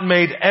not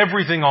made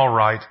everything all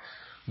right,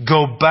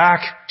 go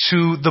back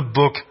to the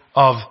book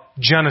of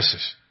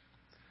Genesis.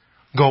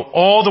 Go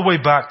all the way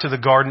back to the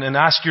garden and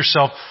ask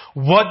yourself,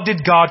 what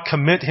did God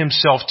commit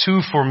Himself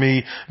to for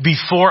me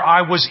before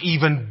I was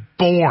even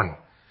born?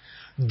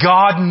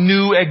 God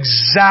knew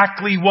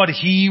exactly what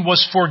He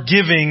was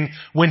forgiving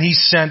when He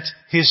sent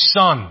His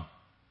Son.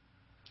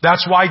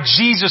 That's why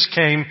Jesus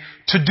came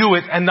to do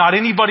it and not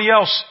anybody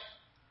else.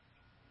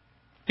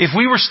 If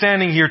we were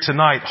standing here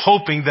tonight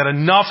hoping that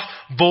enough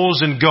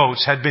bulls and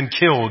goats had been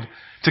killed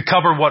to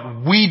cover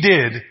what we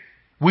did,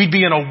 we'd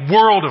be in a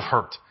world of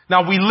hurt.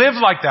 Now we live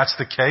like that's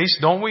the case,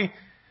 don't we?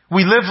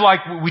 We live like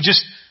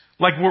notice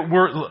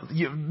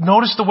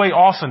the way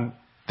often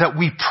that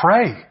we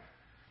pray.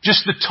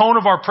 Just the tone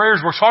of our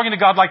prayers. We're talking to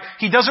God like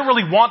He doesn't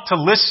really want to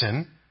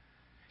listen.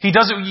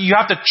 You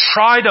have to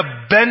try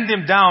to bend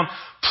Him down.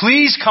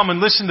 Please come and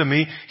listen to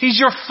me. He's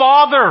your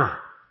Father.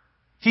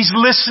 He's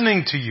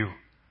listening to you.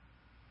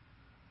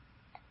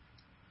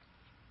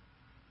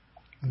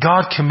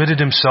 God committed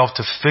Himself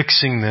to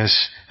fixing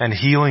this and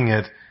healing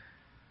it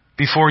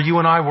before you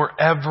and I were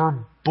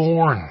ever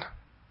born.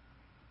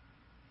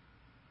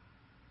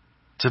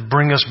 To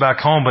bring us back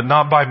home, but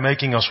not by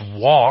making us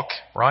walk,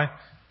 right?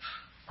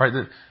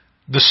 Right?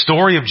 The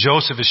story of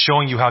Joseph is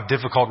showing you how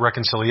difficult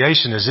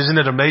reconciliation is. Isn't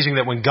it amazing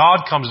that when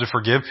God comes to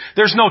forgive,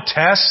 there's no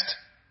test?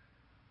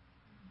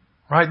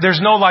 Right? There's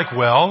no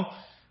well,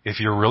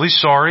 if you're really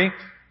sorry,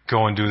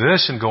 go and do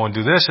this and go and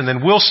do this, and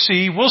then we'll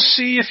see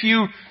if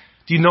you...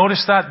 Do you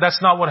notice that?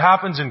 That's not what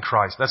happens in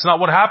Christ. That's not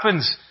what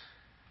happens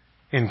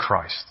in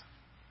Christ.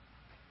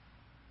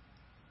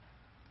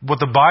 What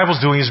the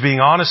Bible's doing is being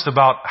honest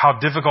about how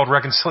difficult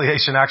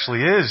reconciliation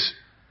actually is.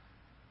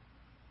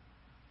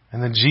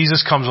 And then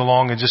Jesus comes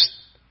along and just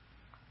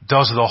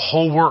does the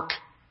whole work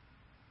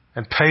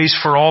and pays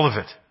for all of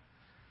it.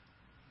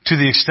 To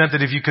the extent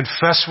that if you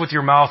confess with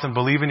your mouth and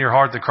believe in your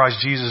heart that Christ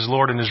Jesus is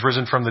Lord and is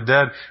risen from the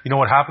dead, you know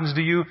what happens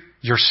to you?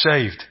 You're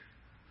saved.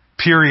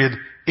 Period.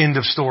 End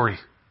of story.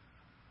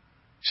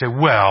 You say,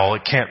 well,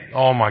 it can't,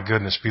 oh my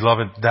goodness,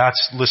 beloved,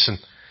 listen,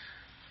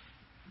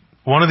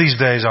 one of these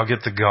days I'll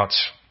get the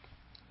guts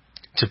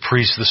to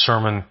preach a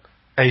sermon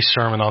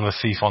on the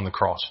thief on the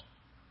cross.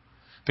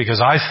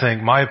 Because I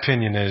think, my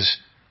opinion is,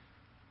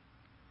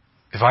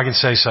 if I can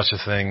say such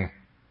a thing,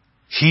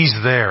 He's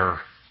there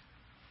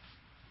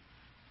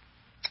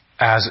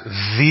as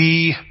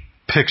the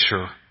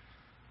picture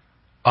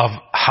of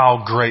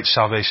how great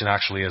salvation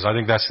actually is. I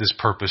think that's His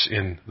purpose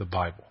in the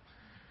Bible.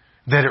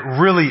 That it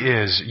really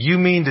is. You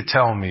mean to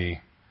tell me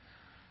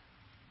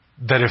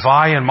that if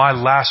I in my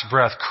last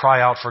breath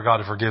cry out for God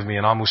to forgive me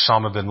and I'm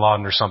Osama bin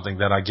Laden or something,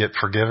 that I get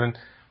forgiven?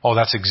 Oh,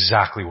 that's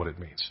exactly what it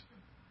means.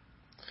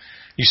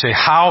 You say,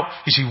 how?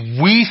 You see,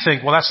 we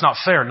think, well, that's not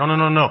fair.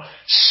 No.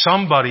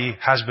 Somebody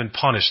has been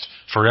punished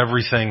for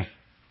everything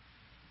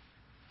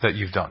that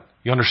you've done.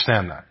 You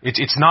understand that?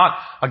 It's not,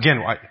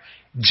 again,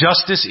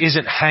 justice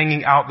isn't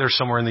hanging out there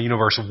somewhere in the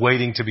universe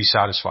waiting to be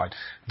satisfied.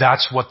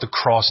 That's what the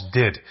cross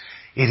did.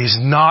 It is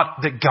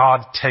not that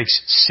God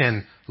takes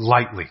sin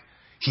lightly.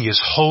 He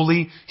is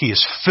holy. He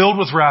is filled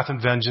with wrath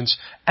and vengeance,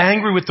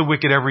 angry with the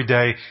wicked every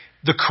day.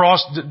 The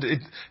cross,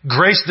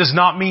 grace does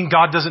not mean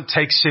God doesn't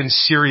take sin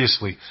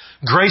seriously.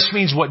 Grace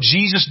means what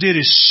Jesus did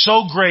is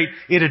so great,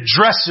 it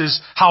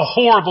addresses how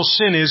horrible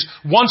sin is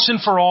once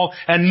and for all,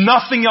 and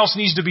nothing else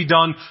needs to be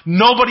done.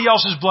 Nobody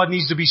else's blood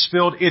needs to be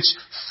spilled. It's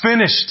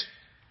finished.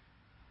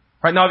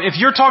 Right now, if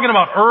you're talking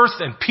about earth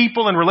and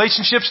people and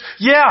relationships,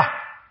 yeah,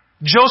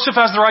 Joseph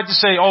has the right to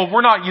say,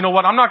 you know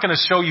what, I'm not going to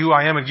show you who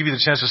I am and give you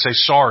the chance to say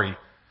sorry.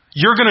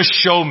 You're going to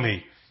show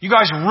me. You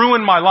guys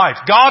ruined my life.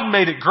 God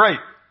made it great,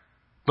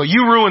 but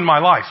you ruined my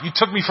life. You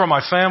took me from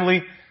my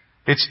family.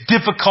 It's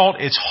difficult.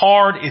 It's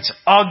hard. It's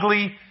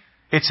ugly.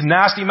 It's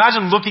nasty.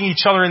 Imagine looking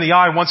each other in the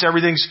eye once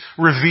everything's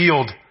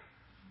revealed.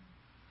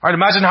 All right,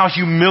 imagine how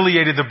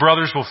humiliated the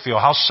brothers will feel,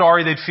 how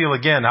sorry they'd feel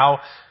again,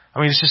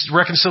 it's just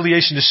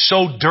reconciliation is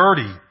so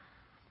dirty.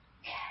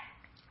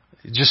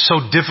 Just so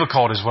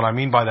difficult is what I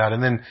mean by that.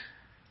 And then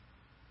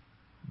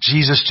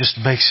Jesus just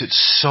makes it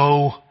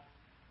so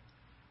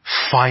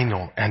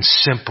final and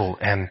simple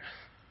and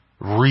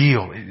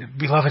real.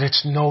 Beloved,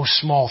 it's no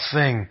small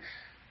thing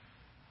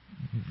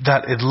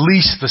that at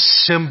least the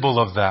symbol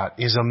of that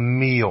is a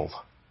meal.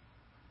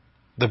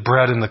 The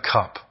bread and the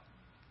cup.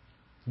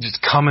 Just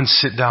come and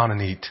sit down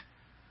and eat.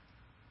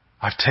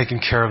 I've taken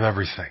care of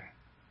everything.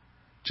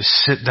 Just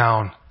sit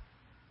down,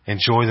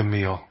 enjoy the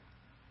meal,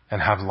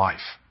 and have life.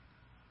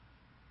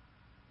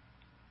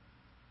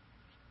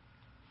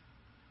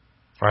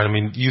 Right? I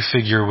mean, you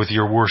figure with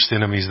your worst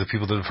enemies, the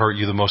people that have hurt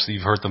you the most, that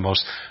you've hurt the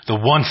most, the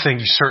one thing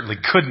you certainly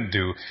couldn't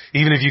do,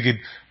 even if you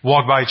could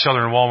walk by each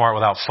other in Walmart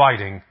without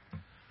fighting,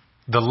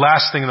 the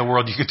last thing in the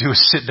world you could do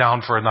is sit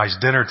down for a nice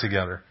dinner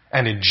together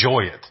and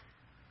enjoy it.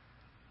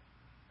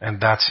 And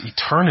that's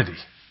eternity.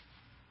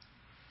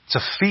 It's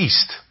a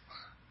feast.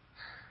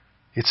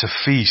 It's a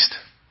feast.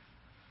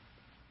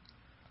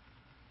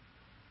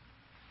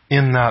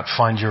 In that,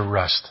 find your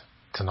rest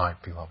tonight,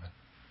 beloved.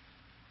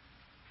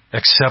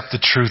 Accept the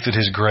truth that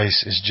His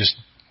grace is just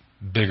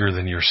bigger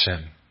than your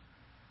sin.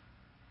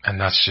 And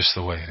that's just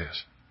the way it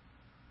is.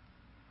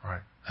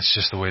 Right? That's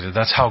just the way it is.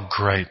 That's how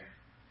great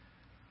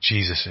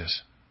Jesus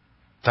is.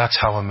 That's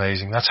how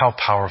amazing. That's how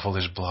powerful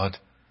His blood.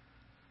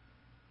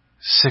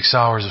 6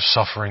 hours of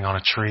suffering on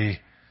a tree,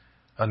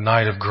 a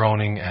night of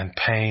groaning and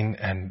pain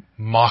and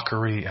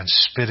mockery and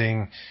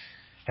spitting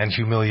and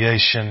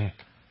humiliation.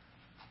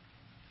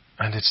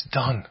 And it's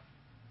done.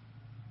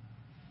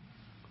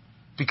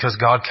 Because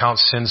God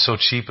counts sin so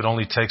cheap it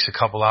only takes a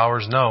couple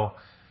hours? No.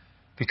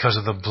 Because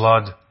of the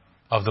blood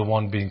of the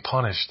one being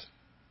punished.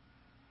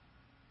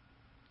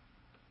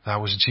 That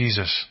was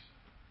Jesus.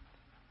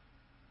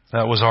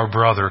 That was our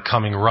brother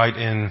coming right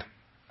in.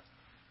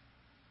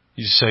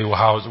 You say, well,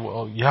 how is it?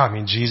 Well, yeah, I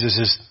mean, Jesus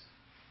is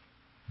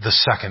the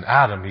second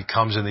Adam. He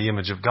comes in the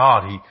image of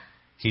God.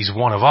 He's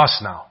one of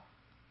us now.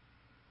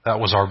 That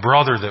was our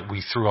brother that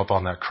we threw up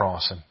on that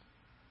cross and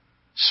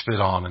spit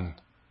on and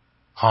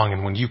hung.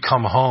 And when you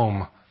come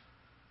home,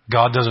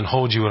 God doesn't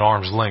hold you at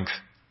arm's length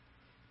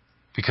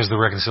because the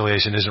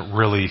reconciliation isn't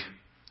really,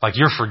 like,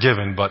 you're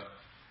forgiven, but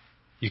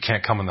you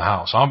can't come in the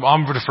house. I'm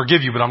going to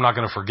forgive you, but I'm not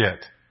going to forget.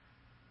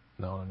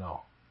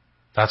 No.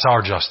 That's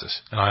our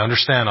justice. And I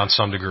understand on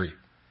some degree.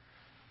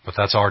 But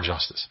that's our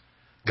justice.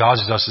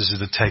 God's justice is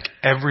to take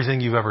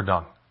everything you've ever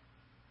done.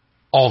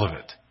 All of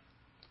it.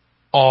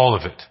 All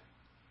of it.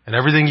 And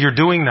everything you're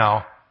doing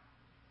now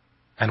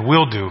and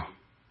will do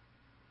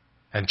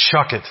and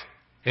chuck it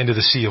into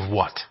the sea of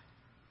what?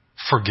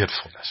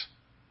 Forgetfulness.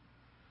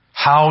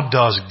 How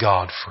does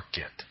God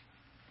forget?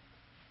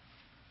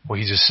 Well,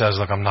 He just says,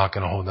 look, I'm not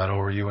going to hold that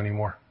over you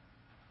anymore.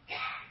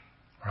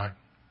 Right?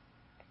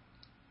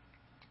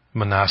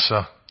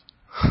 Manasseh.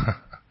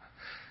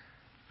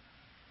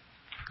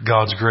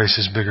 God's grace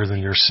is bigger than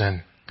your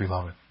sin,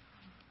 beloved.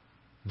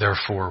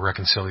 Therefore,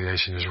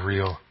 reconciliation is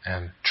real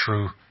and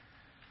true,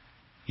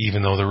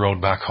 even though the road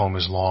back home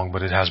is long,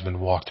 but it has been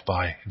walked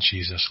by in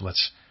Jesus.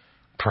 Let's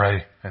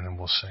pray, and then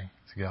we'll sing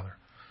together.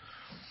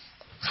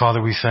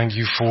 Father, we thank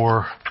You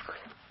for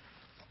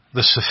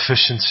the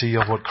sufficiency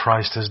of what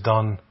Christ has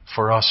done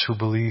for us who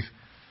believe.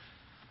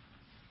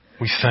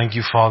 We thank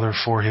You, Father,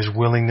 for His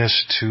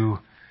willingness to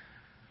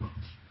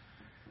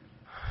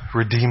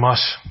redeem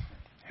us,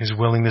 His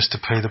willingness to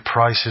pay the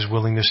price, His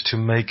willingness to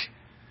make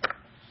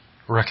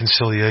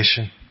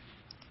reconciliation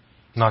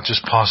not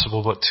just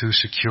possible, but to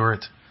secure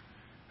it.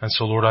 And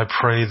so, Lord, I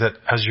pray that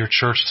as Your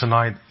church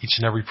tonight, each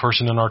and every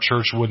person in our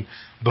church would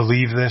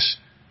believe this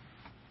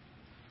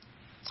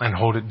and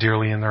hold it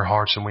dearly in their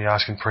hearts. And we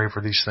ask and pray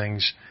for these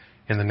things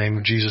in the name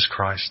of Jesus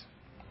Christ.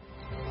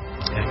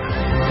 Amen.